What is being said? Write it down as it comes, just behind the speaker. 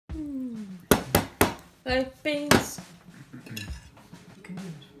Hey, beans.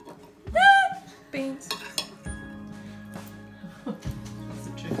 Beans. That's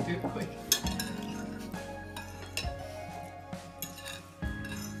a trick, do it quick.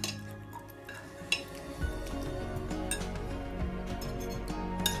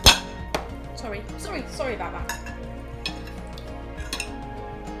 Sorry about that.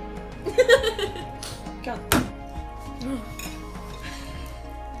 Go.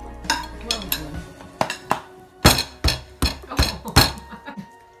 Well done. Oh.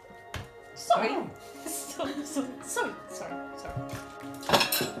 Sorry. Sorry.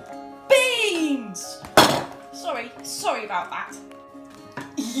 Beans! Sorry about that.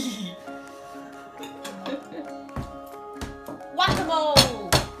 Whack-a-mole!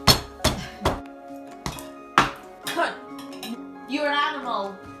 Cunt! You're an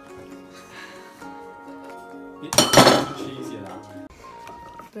animal. It's cheesier now.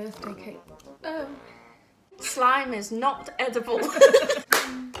 Birthday cake. Slime is not edible.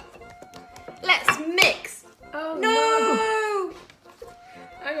 Let's mix. Oh No!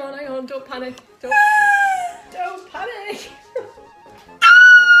 Hang on, don't panic. Don't panic.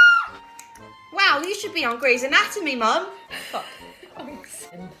 Wow, you should be on Grey's Anatomy, Mum. Fuck. Thanks.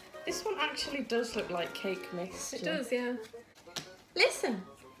 This one actually does look like cake mix. It does, yeah. Listen.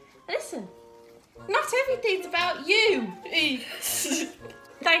 Not everything's about you.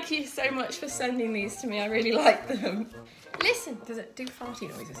 Thank you so much for sending these to me. I really like them. Listen. Does it do farty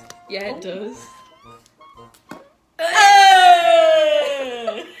noises? Yeah, it does.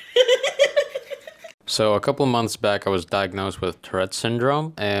 So a couple of months back, I was diagnosed with Tourette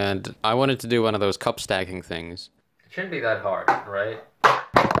syndrome, and I wanted to do one of those cup stacking things. It shouldn't be that hard, right?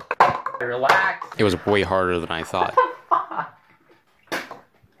 Relax. It was way harder than I thought.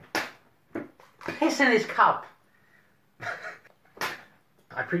 Piss in his cup.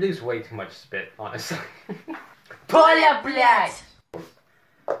 I produce way too much spit, honestly. Pull your blood.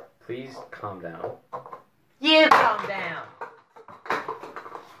 Please calm down. You calm down.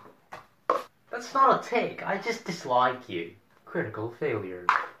 That's not a tick. I just dislike you. Critical failure.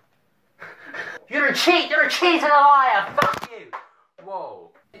 You're a cheat. You're a cheat and a liar. Fuck you.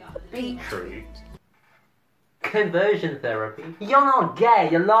 Whoa. Beetroot. Conversion therapy. You're not gay.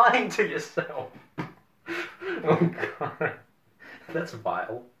 You're lying to yourself. Oh god. That's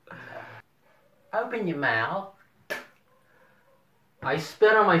vile. Open your mouth. I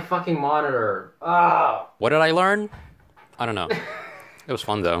spit on my fucking monitor. Ah. What did I learn? I don't know. It was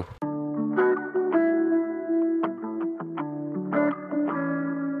fun though.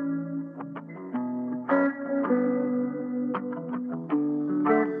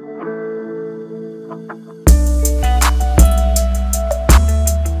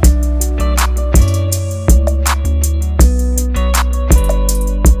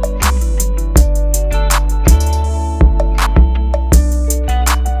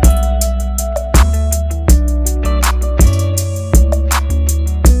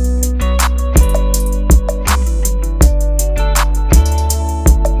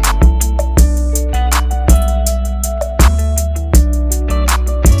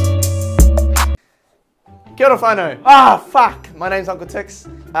 Kia ora whanau. Ah, fuck! My name's Uncle Tix.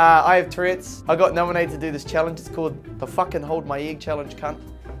 I have Tourette's. I got nominated to do this challenge. It's called the fucking hold my egg challenge, cunt.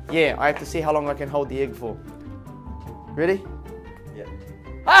 Yeah, I have to see how long I can hold the egg for. Ready? Yeah.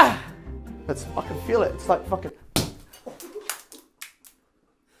 Ah! Let's fucking feel it. It's like fucking...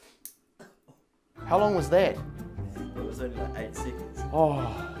 How long was that? It was only like 8 seconds. Oh.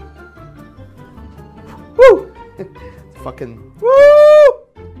 Woo! It's fucking... Woo!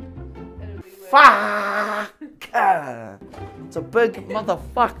 Fuck! It's a big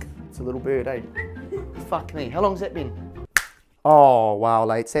motherfuck. It's a little bird, eh? Fuck me. How long's that been? Oh, wow,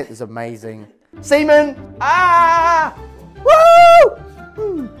 lates. That is amazing. Seaman! Ah!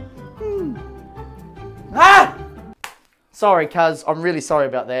 Woo! Ah! Sorry, cuz. I'm really sorry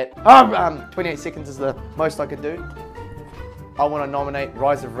about that. 28 seconds is the most I could do. I want to nominate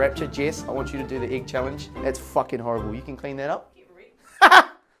Rise of Rapture. Jess, I want you to do the egg challenge. That's fucking horrible. You can clean that up?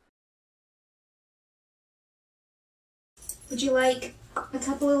 Would you like a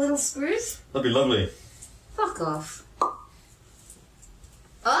couple of little screws? That'd be lovely. Fuck off.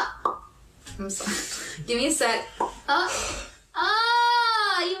 Oh! I'm sorry. Give me a sec. Oh!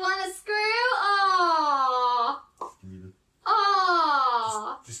 Oh! You want a screw? Oh!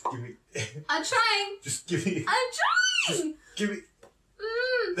 Oh! Just give me. I'm trying. Just give me. I'm trying! Give me.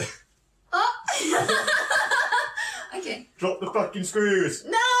 Oh! Okay. Drop the fucking screws.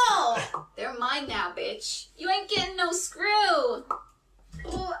 No! They're mine now, bitch. You ain't getting no screw.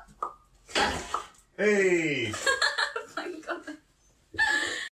 Oh. Hey. Oh my god.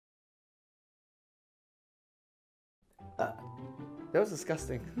 That was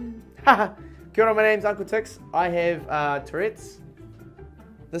disgusting. Haha. Kia ora, my name's Uncle Tix. I have Tourette's.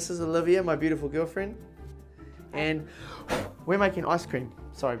 This is Olivia, my beautiful girlfriend. And we're making ice cream.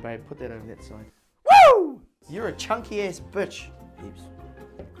 Sorry, babe, put that over that side. Woo! You're a chunky ass bitch. Heaps.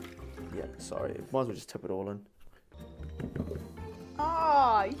 Yeah, sorry. Might as well just tip it all in.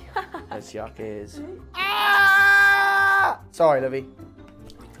 Oh, yeah. That's yuck as. Ah! Sorry, Livy.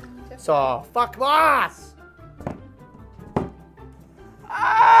 So, fuck my ass!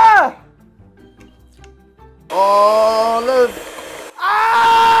 Ah! Oh, Liv.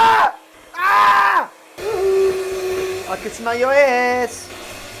 Ah! Ah! I can smell your ass.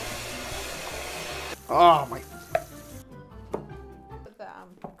 Oh, my. Put the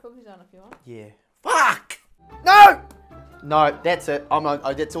cookies on if you want. Yeah. Fuck! No! No, that's it. I'm not,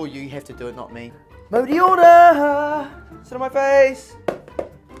 oh, that's all you have to do it, not me. Move the order! Sit on my face.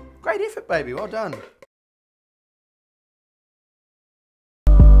 Great effort, baby. Well done.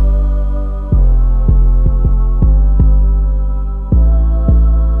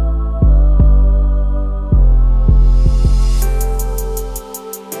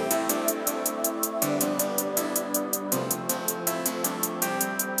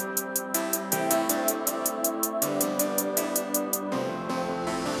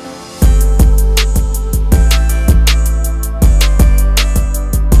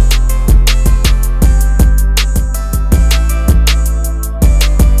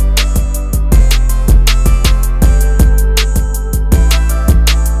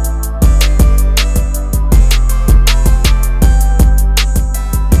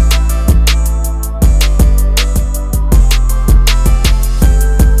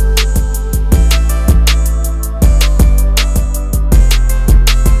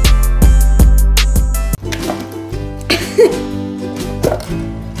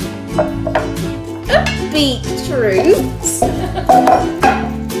 Beetroots.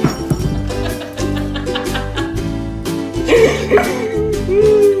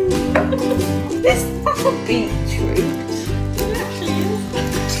 This is a beetroot.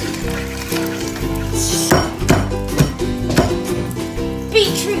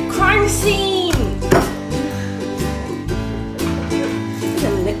 Beetroot crime scene. Is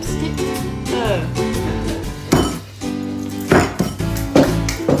it lipstick? Oh.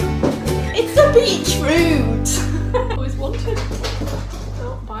 It's a beetroot! Always wanted.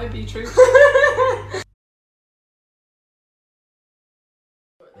 Don't buy beetroot.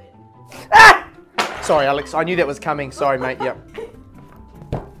 Ah! Sorry, Alex. I knew that was coming. Sorry, mate. Yep.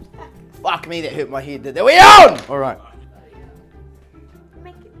 Fuck me, that hurt my head. There we on! Alright.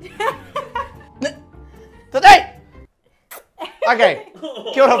 Today! Okay.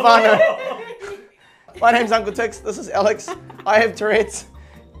 Kia ora whānau. My name's Uncle Tix. This is Alex. I have Tourette's.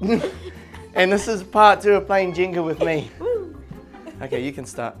 And this is part 2 of playing Jenga with me. Okay, you can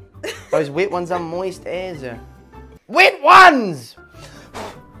start. Those wet ones are moist as a... Wet ones!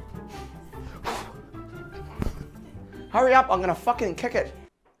 Hurry up, I'm gonna fucking kick it.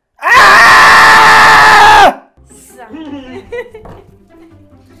 Ah!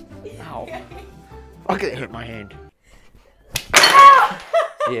 Ow. Fuck, it hurt my hand.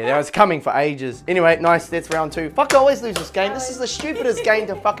 Yeah, that was coming for ages. Anyway, nice, that's round 2. Fuck, I always lose this game. This is the stupidest game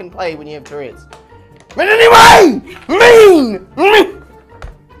to fucking play when you have Tourette's. But anyway! Mean!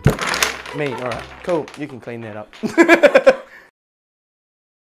 Mean, alright. Cool, you can clean that up.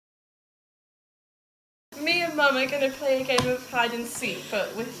 Me and Mum are going to play a game of hide and seek,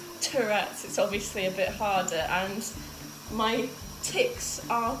 but with Tourette's it's obviously a bit harder, and my tics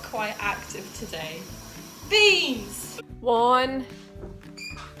are quite active today. Beans! 1,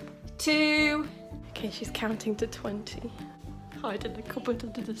 2. Okay, she's counting to 20. Hide in the cupboard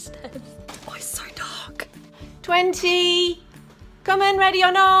under the stairs. Oh, it's so dark. 20. Come in, ready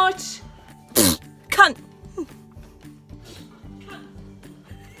or not? Cunt!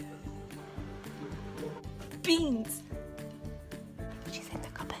 Beans! She's in the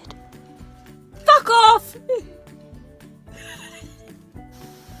cupboard. Fuck off!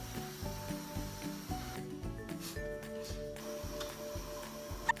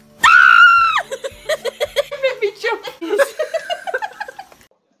 Make me jump.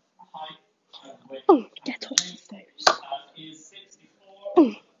 Oh, get off those.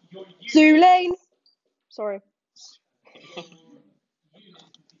 Zulane! Sorry.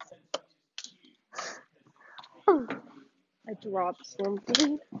 I dropped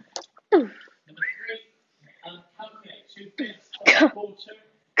something.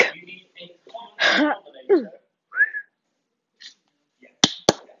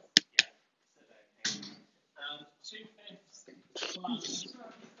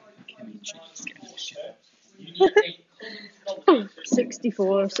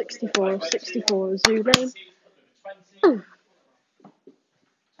 64, 64, 64, Zulu.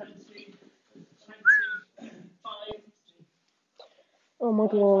 Oh my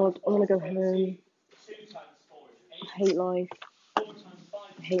god, I wanna go home. I hate life. I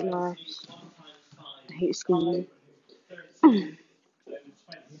hate maths. I hate school. I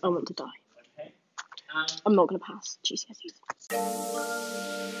want to die. I'm not gonna pass GCSEs.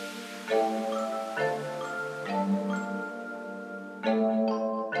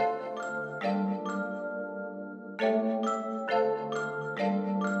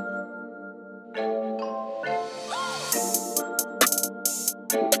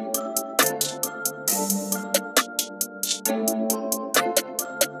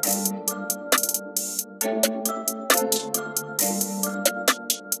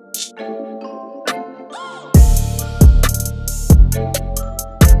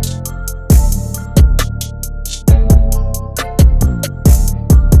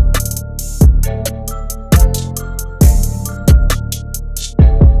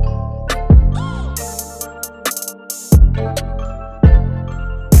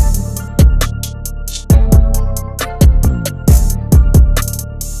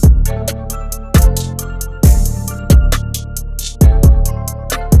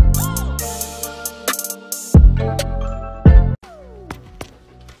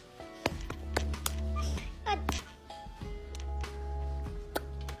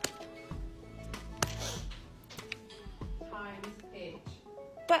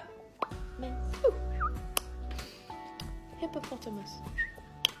 But hippopotamus.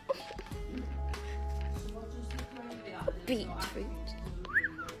 Beetroot.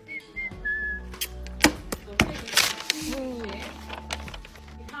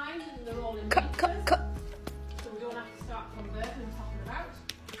 Cut, cut, cut. So we don't have to start converting and talking about.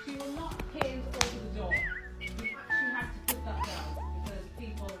 So you're not pinned over the door. You actually have to put that down because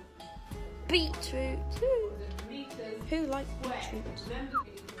people. Beetroot. Meters. Who likes Square. beetroot? Remember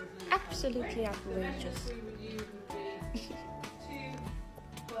beetroot. Absolutely The outrageous. measures we would use would be 2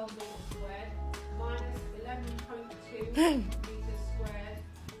 12 meters squared minus 11.2 meters squared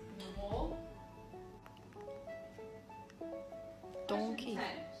in the wall. Donkey.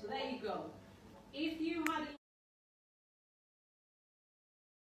 Question 10. So there you go. If you had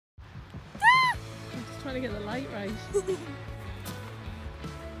I'm just trying to get the light right.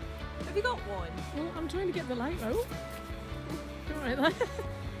 Have you got one? Well, I'm trying to get the light right. Oh. Don't worry there.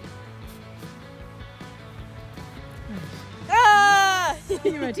 Ah! Are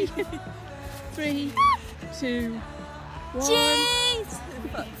you ready? 3, 2, 1. Jeez!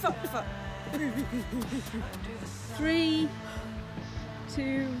 Fuck. 3,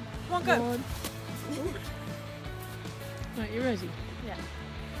 2, One, go. 1. Right, you ready? Yeah.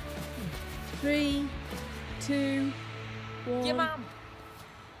 3, 2, 1. Your mum.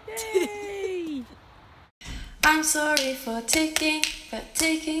 Yay! I'm sorry for ticking, but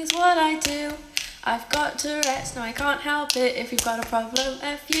ticking's what I do. I've got Tourette's, no I can't help it. If you've got a problem,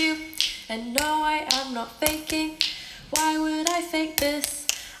 F you. And no, I am not faking. Why would I fake this?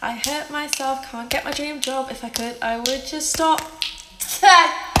 I hurt myself, can't get my dream job. If I could, I would just stop.